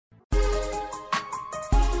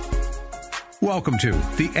Welcome to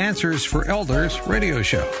the Answers for Elders radio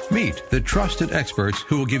show. Meet the trusted experts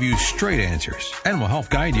who will give you straight answers and will help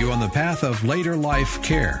guide you on the path of later life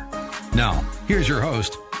care. Now, here's your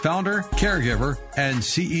host, founder, caregiver, and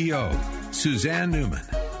CEO, Suzanne Newman.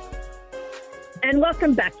 And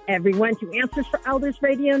welcome back, everyone, to Answers for Elders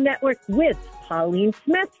Radio Network with Pauline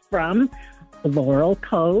Smith from Laurel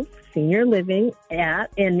Cove Senior Living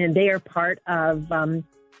and they are part of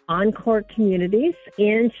Encore Communities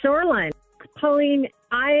in Shoreline. Pauline,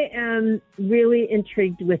 I am really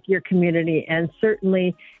intrigued with your community and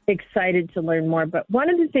certainly excited to learn more. But one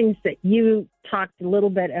of the things that you talked a little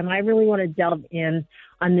bit, and I really want to delve in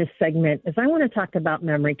on this segment, is I want to talk about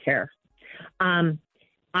memory care.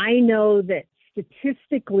 I know that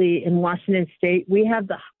statistically in Washington State, we have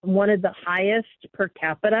one of the highest per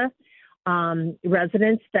capita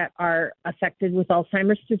residents that are affected with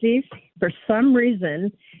Alzheimer's disease. For some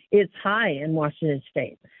reason, it's high in Washington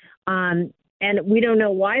State. And we don't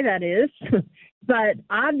know why that is, but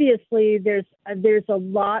obviously there's a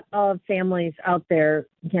lot of families out there.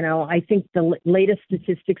 You know, I think the latest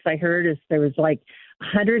statistics I heard is there was like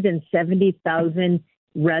 170,000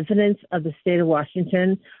 residents of the state of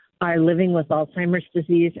Washington are living with Alzheimer's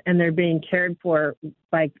disease, and they're being cared for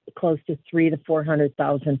by close to 300,000 to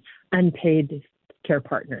 400,000 unpaid care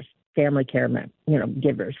partners, family care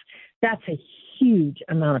givers. That's a huge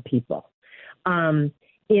amount of people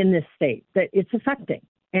in this state that it's affecting.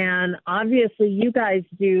 And obviously you guys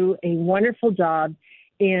do a wonderful job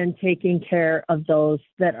in taking care of those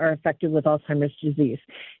that are affected with Alzheimer's disease.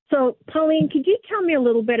 So, Pauline, could you tell me a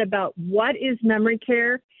little bit about what is memory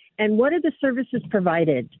care and what are the services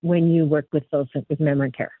provided when you work with those with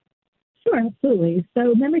memory care? Sure, absolutely.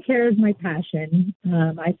 So memory care is my passion.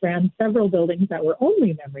 I've ran several buildings that were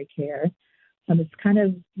only memory care. It's kind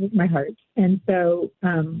of my heart. And so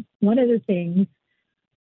one of the things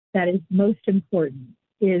that is most important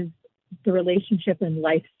is the relationship and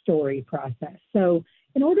life story process. So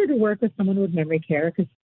in order to work with someone with memory care,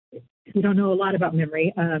 because if you don't know a lot about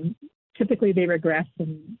memory, typically they regress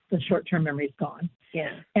and the short-term memory is gone. Yeah.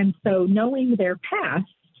 And so knowing their past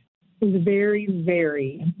is very,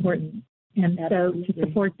 very important. And so to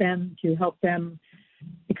support them, to help them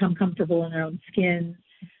become comfortable in their own skin.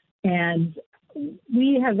 And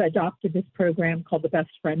we have adopted this program called the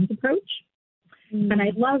Best Friends Approach. And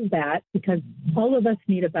I love that because all of us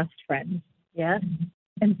need a best friend. Yeah.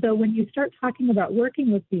 And so when you start talking about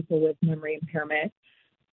working with people with memory impairment,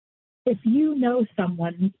 if you know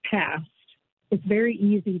someone's past, it's very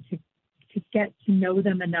easy to get to know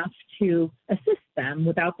them enough to assist them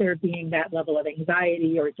without there being that level of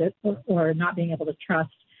anxiety or not being able to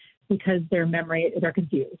trust because they're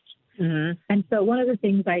confused. Mm-hmm. And so one of the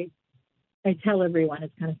things I tell everyone,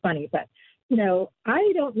 it's kind of funny, but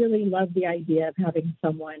I don't really love the idea of having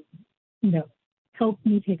someone, help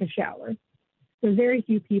me take a shower. There's very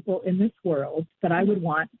few people in this world that I would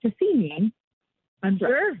want to see me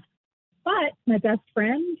undressed. Sure. But my best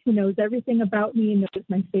friend who knows everything about me, knows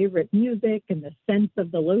my favorite music and the scent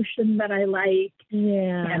of the lotion that I like,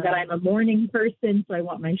 and that I'm a morning person, so I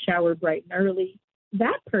want my shower bright and early.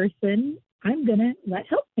 That person, I'm going to let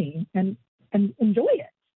help me and enjoy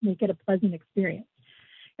it, make it a pleasant experience.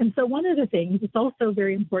 And so one of the things, it's also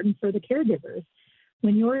very important for the caregivers.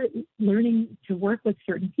 When you're learning to work with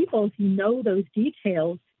certain people, if you know those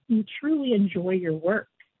details, you truly enjoy your work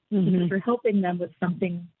because you're helping them with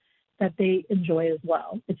something that they enjoy as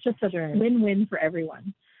well. It's just a win-win for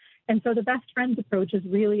everyone. And so the Best Friends approach is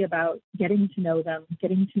really about getting to know them,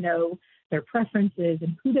 getting to know their preferences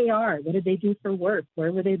and who they are. What did they do for work?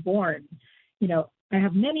 Where were they born? I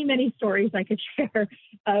have many, many stories I could share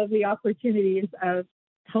of the opportunities of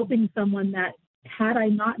helping someone that, had I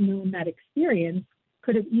not known that experience,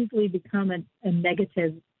 could have easily become a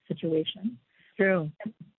negative situation. True.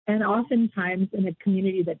 And oftentimes in a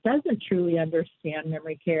community that doesn't truly understand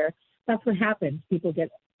memory care, that's what happens. People get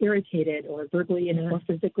irritated or verbally and or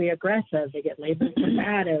physically aggressive. They get labeled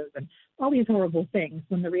combative and all these horrible things.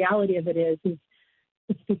 When the reality of it is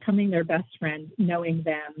it's becoming their best friend, knowing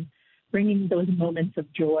them, bringing those moments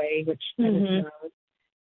of joy, which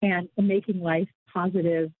and making life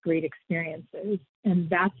positive, great experiences. And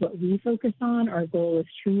that's what we focus on. Our goal is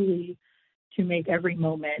truly to make every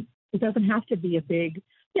moment. It doesn't have to be a big,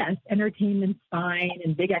 yes, entertainment's fine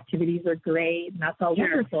and big activities are great and that's all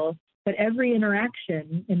wonderful. But every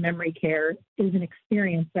interaction in memory care is an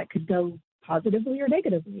experience that could go positively or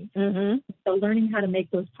negatively. So learning how to make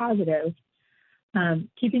those positive,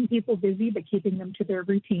 keeping people busy, but keeping them to their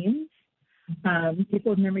routines. People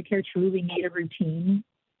with memory care truly need a routine.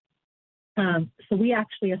 So we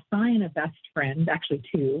actually assign a best friend, actually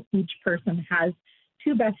two. Each person has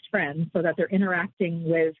two best friends so that they're interacting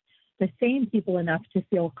with the same people enough to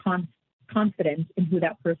feel confident in who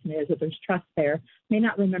that person is, that there's trust there. May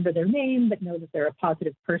not remember their name, but know that they're a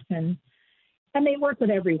positive person. And they work with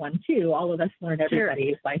everyone too. All of us learn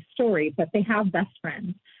everybody's life story, but they have best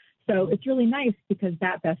friends. So it's really nice because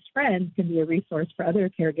that best friend can be a resource for other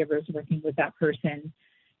caregivers working with that person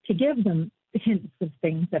to give them hints of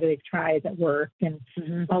things that they've tried that work and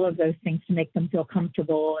all of those things to make them feel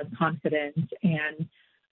comfortable and confident.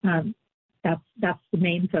 And that's the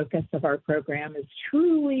main focus of our program, is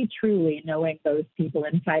truly, truly knowing those people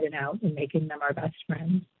inside and out and making them our best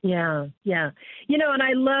friends. Yeah, yeah. And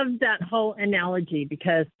I love that whole analogy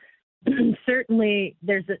because certainly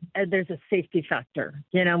there's a safety factor,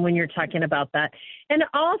 when you're talking about that. And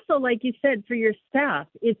also, like you said, for your staff,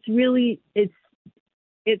 it's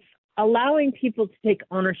allowing people to take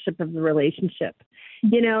ownership of the relationship,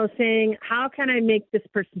 saying, how can I make this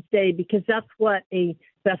person stay? Because that's what a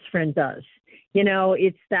best friend does.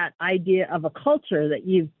 It's that idea of a culture that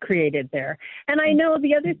you've created there. And I know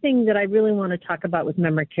the other thing that I really want to talk about with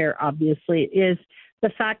memory care, obviously, is the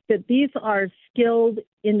fact that these are skilled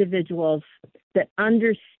individuals that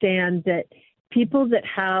understand that people that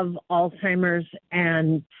have Alzheimer's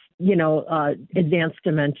and, advanced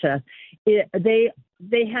dementia, they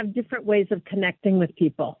have different ways of connecting with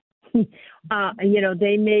people.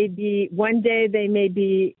 They may be, one day they may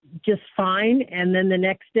be just fine, and then the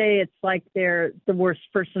next day it's like they're the worst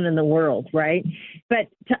person in the world, right? But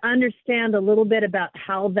to understand a little bit about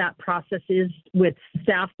how that process is with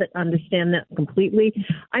staff that understand that completely,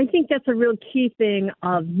 I think that's a real key thing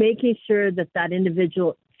of making sure that that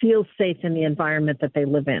individual feels safe in the environment that they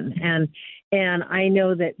live in. And I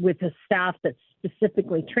know that with a staff that's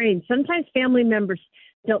specifically trained, sometimes family members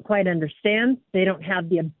don't quite understand. They don't have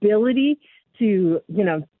the ability to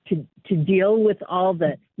deal with all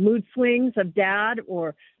the mood swings of dad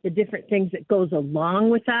or the different things that goes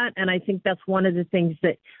along with that. And I think that's one of the things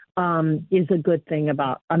that is a good thing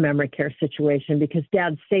about a memory care situation, because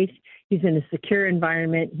dad's safe. He's in a secure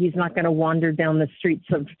environment. He's not going to wander down the streets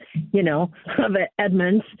of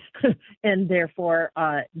Edmonds. And therefore,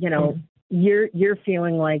 you're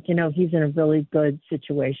feeling like, he's in a really good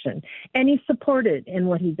situation and he's supported in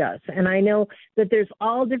what he does. And I know that there's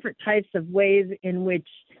all different types of ways in which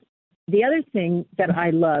the other thing that I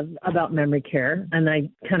love about memory care, and I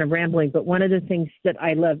kind of rambling, but one of the things that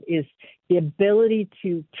I love is the ability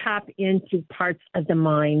to tap into parts of the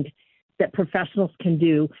mind that professionals can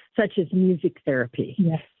do, such as music therapy,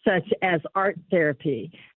 such as art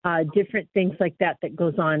therapy, different things like that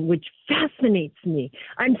goes on, which fascinates me.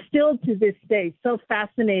 I'm still to this day so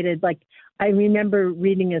fascinated. Like, I remember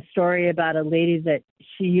reading a story about a lady that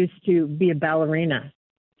she used to be a ballerina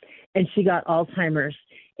and she got Alzheimer's.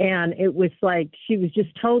 And it was like she was just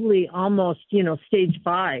totally almost, stage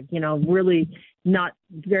 5, really not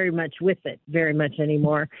very much with it very much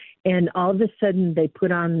anymore. And all of a sudden they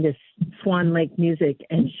put on this Swan Lake music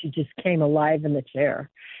and she just came alive in the chair.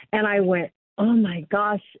 And I went, oh my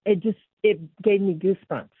gosh, it gave me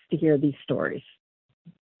goosebumps to hear these stories.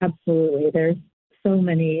 Absolutely. There's so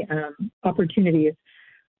many opportunities.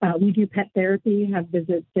 We do pet therapy, have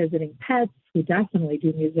visiting pets. We definitely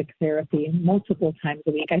do music therapy multiple times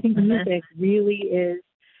a week. I think music really is,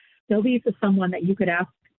 there'll be someone that you could ask,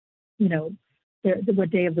 what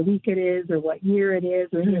day of the week it is or what year it is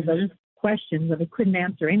or any of those questions, and they couldn't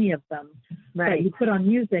answer any of them. Right. But you put on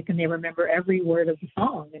music and they remember every word of the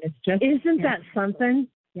song, and it's just... Isn't that something?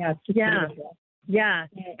 Yeah, it's just beautiful. Yeah.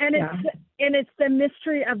 And it's the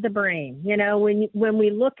mystery of the brain. When we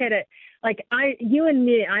look at it, like you and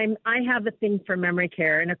me, I have a thing for memory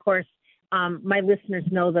care. And of course, my listeners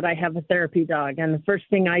know that I have a therapy dog. And the first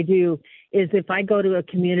thing I do is if I go to a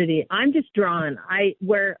community, I'm just drawn.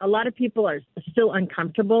 Where a lot of people are still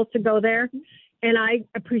uncomfortable to go there. And I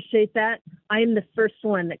appreciate that. I'm the first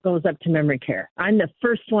one that goes up to memory care. I'm the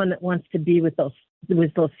first one that wants to be with those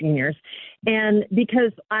seniors. And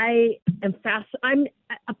because I'm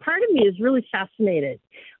a part of me is really fascinated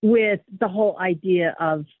with the whole idea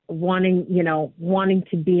of wanting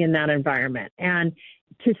to be in that environment and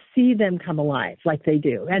to see them come alive like they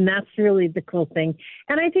do. And that's really the cool thing.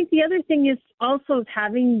 And I think the other thing is also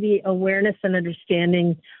having the awareness and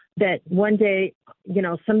understanding that one day,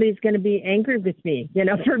 somebody's going to be angry with me,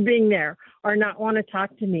 for being there or not want to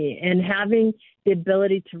talk to me, and having the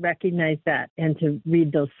ability to recognize that and to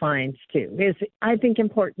read those signs too is, I think,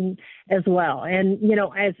 important as well. And,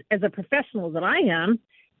 as a professional that I am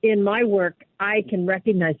in my work, I can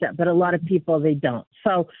recognize that, but a lot of people, they don't.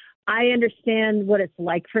 So I understand what it's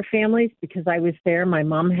like for families because I was there. My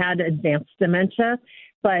mom had advanced dementia,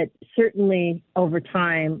 but certainly over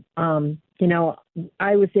time,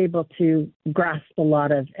 I was able to grasp a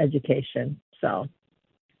lot of education. So,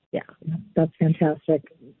 yeah. That's fantastic.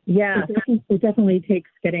 Yeah. It definitely takes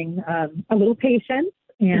getting a little patience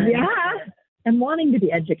and wanting to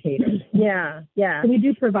be educated. Yeah, yeah. So we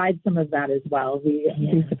do provide some of that as well. We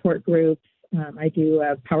do support groups. I do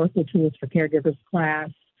a Powerful Tools for Caregivers class.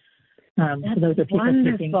 So those are people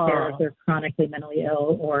taking care of their chronically mentally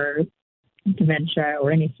ill or dementia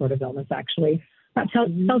or any sort of illness, actually.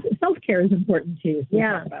 Self-care is important, too. So we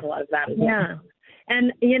talk about a lot of that as well. Yeah.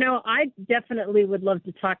 And, I definitely would love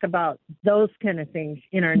to talk about those kind of things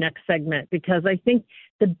in our next segment, because I think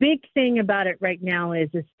the big thing about it right now is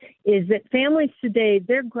that families today,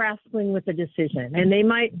 they're grappling with a decision. And they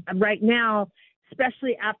might, right now,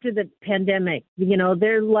 especially after the pandemic,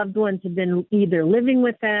 their loved ones have been either living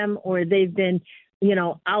with them or they've been,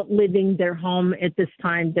 outliving their home at this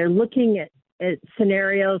time. They're looking at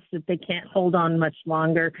scenarios that they can't hold on much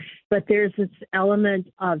longer. But there's this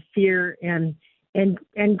element of fear and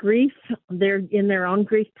grief. They're in their own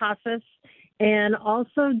grief process. And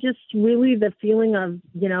also just really the feeling of,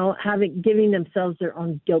 giving themselves their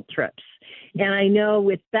own guilt trips. And I know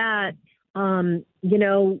with that,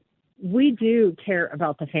 we do care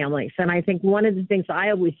about the families. And I think one of the things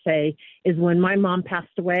I always say is when my mom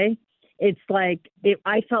passed away, it's like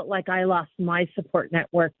I felt like I lost my support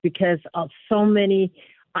network because of I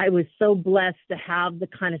was so blessed to have the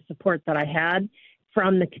kind of support that I had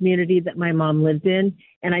from the community that my mom lived in.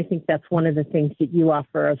 And I think that's one of the things that you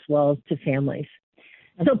offer as well to families.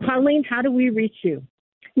 So, Pauline, how do we reach you?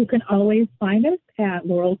 You can always find us at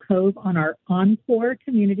Laurel Cove on our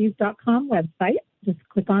EncoreCommunities.com website. Just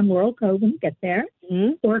click on Laurel Cove and get there.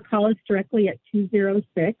 Mm-hmm. Or call us directly at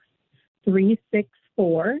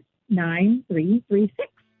 206-364-9336.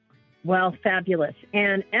 Well, fabulous.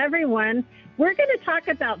 And everyone, we're going to talk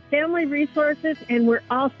about family resources, and we're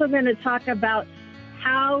also going to talk about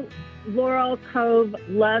how Laurel Cove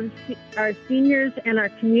loves our seniors and our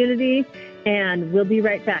community. And we'll be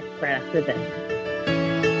right back right after this.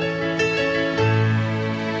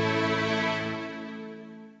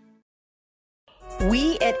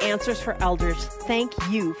 We at Answers for Elders thank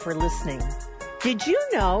you for listening. Did you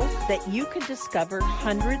know that you can discover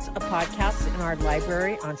hundreds of podcasts in our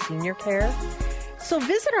library on senior care? So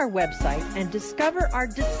visit our website and discover our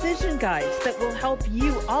decision guides that will help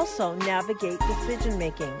you also navigate decision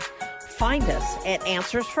making. Find us at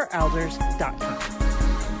answersforelders.com.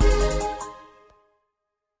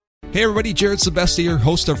 Hey everybody, Jared Sebestier,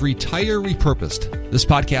 host of Retire Repurposed. This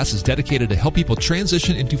podcast is dedicated to help people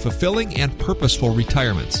transition into fulfilling and purposeful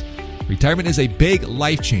retirements. Retirement is a big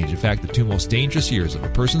life change. In fact, the two most dangerous years of a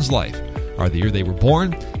person's life are the year they were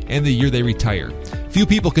born and the year they retire. Few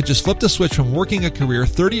people can just flip the switch from working a career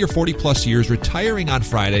 30 or 40 plus years, retiring on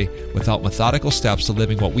Friday without methodical steps to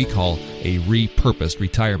living what we call a repurposed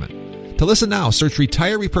retirement. To listen now, search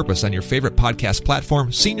Retire Repurposed on your favorite podcast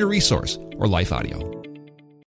platform, Senior Resource, or Life Audio.